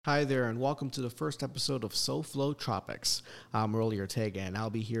Hi there, and welcome to the first episode of SoFlo Tropics. I'm Rolly Ortega, and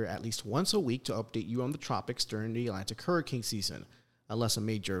I'll be here at least once a week to update you on the tropics during the Atlantic hurricane season, unless a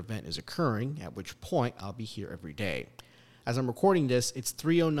major event is occurring, at which point I'll be here every day. As I'm recording this, it's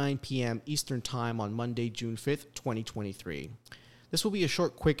 3:09 p.m. Eastern Time on Monday, June 5th, 2023. This will be a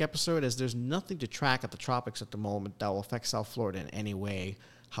short, quick episode as there's nothing to track at the tropics at the moment that will affect South Florida in any way.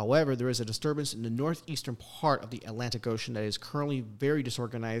 However, there is a disturbance in the northeastern part of the Atlantic Ocean that is currently very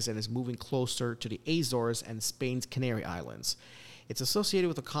disorganized and is moving closer to the Azores and Spain's Canary Islands. It's associated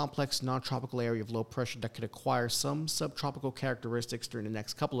with a complex non-tropical area of low pressure that could acquire some subtropical characteristics during the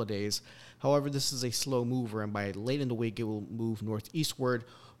next couple of days. However, this is a slow mover, and by late in the week, it will move northeastward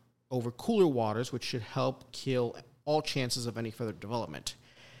over cooler waters, which should help kill all chances of any further development.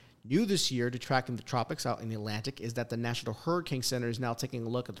 New this year to tracking the tropics out in the Atlantic is that the National Hurricane Center is now taking a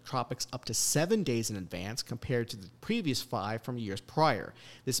look at the tropics up to 7 days in advance compared to the previous 5 from years prior.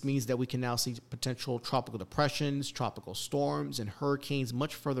 This means that we can now see potential tropical depressions, tropical storms, and hurricanes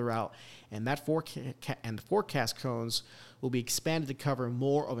much further out, and the forecast cones will be expanded to cover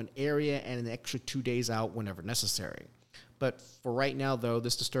more of an area and an extra 2 days out whenever necessary. But for right now, though,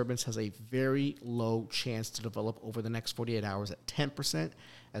 this disturbance has a very low chance to develop over the next 48 hours at 10%,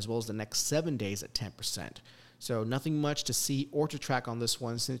 as well as the next 7 days at 10%. So nothing much to see or to track on this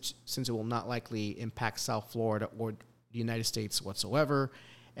one since it will not likely impact South Florida or the United States whatsoever,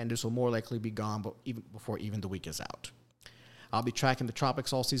 and this will more likely be gone before even the week is out. I'll be tracking the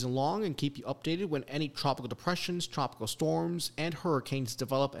tropics all season long and keep you updated when any tropical depressions, tropical storms, and hurricanes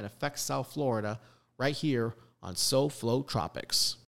develop and affect South Florida right here on SoFlo Tropics.